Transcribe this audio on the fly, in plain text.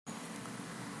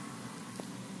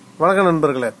வணக்கம்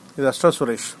நண்பர்களே, இது அஸ்ட்ரோ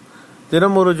சுரேஷ்.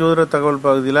 தினம் ஒரு ஜோதிட தகவல்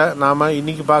பகுதியில் நாம்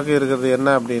இன்னைக்கு பார்க்க இருக்கிறது என்ன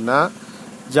அப்படின்னா,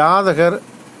 ஜாதகர்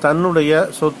தன்னுடைய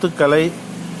சொத்துக்களை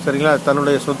சரிங்களா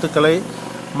தன்னுடைய சொத்துக்களை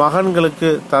மகன்களுக்கு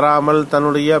தராமல்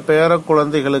தன்னுடைய பேர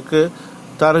குழந்தைகளுக்கு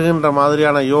தருகின்ற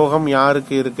மாதிரியான யோகம்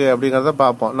யாருக்கு இருக்கு அப்படிங்கிறத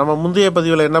பார்ப்போம். நம்ம முந்தைய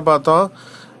பதிவில் என்ன பார்த்தோம்?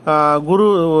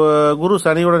 குரு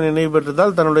சனியுடன் இணைவு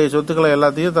பெற்றதால் தன்னுடைய சொத்துக்களை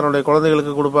எல்லாத்தையும் தன்னுடைய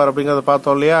குழந்தைகளுக்கு கொடுப்பார் அப்படிங்கிறத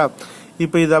பார்த்தோம் இல்லையா?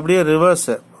 இப்போ இது அப்படியே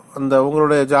ரிவர்ஸ். அந்த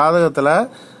உங்களுடைய ஜாதகத்துல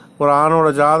ஒரு ஆணோட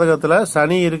ஜாதகத்துல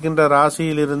சனி இருக்கின்ற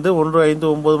ராசியிலிருந்து 1, 5,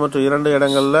 9 மற்றும் 2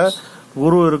 இடங்கள்ல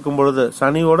குரு இருக்கும் பொழுது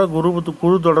சனியோட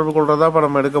குரு தொடர்பு கொள்றதா இப்ப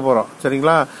நம்ம எடுக்க போறோம்.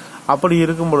 சரிங்களா? அப்படி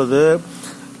இருக்கும் பொழுது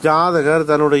ஜாதகர்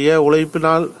தன்னுடைய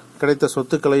உழைப்பினால் கிடைத்த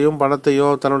சொத்துக்களையும்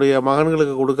பணத்தையும் தன்னுடைய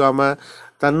மகன்களுக்கு கொடுக்காம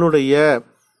தன்னுடைய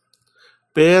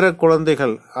பேர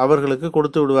குழந்தைகள் அவர்களுக்கு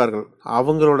கொடுத்து விடுவார்கள்.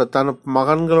 அவங்களோட தன்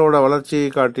மகன்களோட வளர்ச்சியை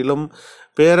காட்டிலும்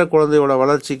பேர குழந்தையோட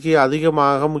வளர்ச்சிக்கு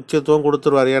அதிகமாக முக்கியத்துவம்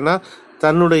கொடுத்துருவார். ஏன்னா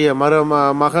தன்னுடைய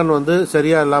மகன்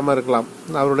சரியா இல்லாமல் இருக்கலாம்,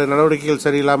 அவருடைய நடவடிக்கைகள்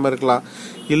சரியில்லாமல் இருக்கலாம்,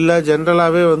 இல்லை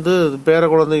ஜென்ரலாகவே பேர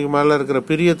குழந்தைக்கு மேலே இருக்கிற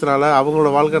பிரியத்தினால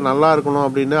அவங்களோட வாழ்க்கை நல்லா இருக்கணும்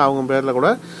அப்படின்னு அவங்க பேரில் கூட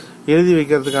எழுதி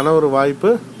வைக்கிறதுக்கான ஒரு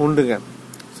வாய்ப்பு உண்டுங்க.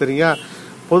 சரிங்க?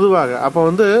 பொதுவாக அப்போ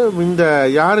இந்த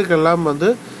யாருக்கெல்லாம்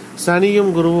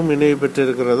சனியும் குருவும் இணைவு பெற்று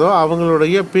இருக்கிறதோ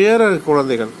அவங்களுடைய பேர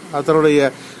குழந்தைகள்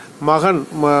தன்னுடைய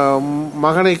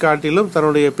மகனை காட்டிலும்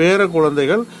தன்னுடைய பேர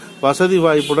குழந்தைகள் வசதி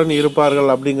வாய்ப்புடன் இருப்பார்கள்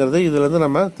அப்படிங்கிறது இதுல இருந்து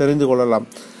நம்ம தெரிந்து கொள்ளலாம்.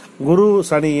 குரு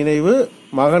சனி இணைவு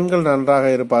மகன்கள் நன்றாக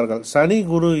இருப்பார்கள். சனி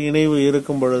குரு இணைவு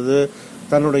இருக்கும் பொழுது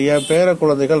தன்னுடைய பேர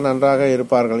குழந்தைகள் நன்றாக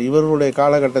இருப்பார்கள். இவர்களுடைய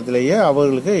காலகட்டத்திலேயே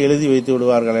அவர்களுக்கு எழுதி வைத்து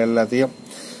விடுவார்கள் எல்லாத்தையும்.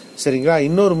 சரிங்களா?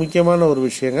 இன்னொரு முக்கியமான ஒரு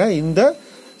விஷயங்க, இந்த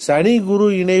சனி குரு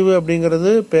இணைவு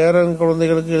அப்படிங்கிறது பேரன்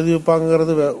குழந்தைகளுக்கு எழுதி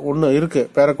வைப்பாங்கிறது ஒன்று இருக்கு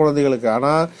பேர குழந்தைகளுக்கு.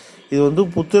 ஆனால் இது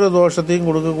புத்திர தோஷத்தையும்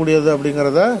கொடுக்கக்கூடியது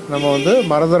அப்படிங்கிறத நம்ம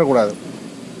மறந்துடக்கூடாது.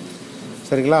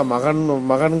 சரிங்களா?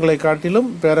 மகன்களை காட்டிலும்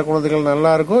பேர குழந்தைகள்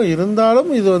நல்லா இருக்கும். இருந்தாலும்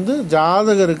இது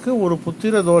ஜாதகருக்கு ஒரு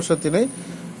புத்திர தோஷத்தினை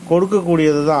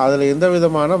கொடுக்கக்கூடியது தான். அதில் எந்த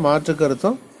விதமான மாற்று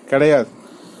கருத்தும் கிடையாது.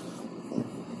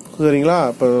 சரிங்களா?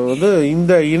 இப்போ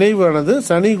இந்த இணைவானது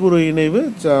சனி குரு இணைவு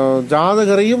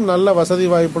ஜாதகரையும் நல்ல வசதி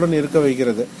வாய்ப்புடன் இருக்க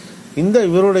வைக்கிறது. இந்த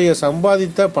இவருடைய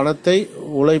சம்பாதித்த பணத்தை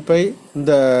உழைப்பை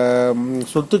இந்த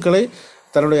சொத்துக்களை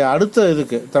தன்னுடைய அடுத்த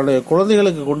தன்னுடைய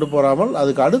குழந்தைகளுக்கு கொண்டு போறாமல்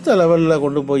அதுக்கு அடுத்த லெவலில்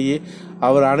கொண்டு போய்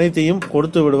அவர் அனைத்தையும்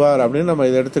கொடுத்து விடுவார் அப்படின்னு நம்ம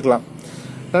இதை எடுத்துக்கலாம்.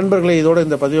 நண்பர்களை இதோட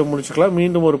இந்த பதிவை முடிச்சுக்கலாம்.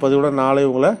 மீண்டும் ஒரு பதிவுடன் நாளை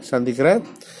உங்களை சந்திக்கிறேன்.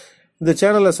 இந்த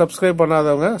சேனலை சப்ஸ்கிரைப்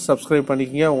பண்ணாதவங்க சப்ஸ்கிரைப்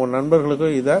பண்ணிக்கங்க. உங்கள்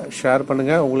நண்பர்களுக்கும் இதை ஷேர்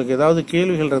பண்ணுங்கள். உங்களுக்கு ஏதாவது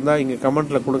கேள்விகள் இருந்தால் இங்கே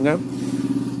கமெண்ட்டில் கொடுங்க.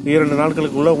 2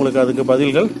 நாட்களுக்குள்ள உங்களுக்கு அதுக்கு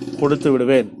பதில்கள் கொடுத்து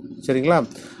விடுவேன். சரிங்களா?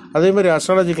 அதே மாதிரி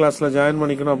அஸ்ட்ராலஜி கிளாஸில் ஜாயின்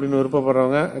பண்ணிக்கணும் அப்படின்னு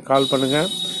விருப்பப்படுறவங்க கால் பண்ணுங்கள்.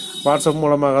 வாட்ஸ்அப்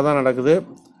மூலமாக தான் நடக்குது.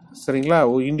 சரிங்களா?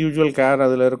 இண்டிவிஜுவல் கேர்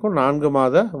அதில் இருக்கும். 4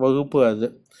 மாத வகுப்பு அது.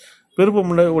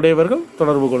 விருப்பம் உடையவர்கள்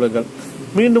தொடர்பு கொள்ளுங்கள்.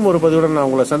 மீண்டும் ஒரு பதிவுடன் நான்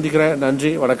உங்களை சந்திக்கிறேன்.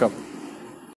 நன்றி, வணக்கம்.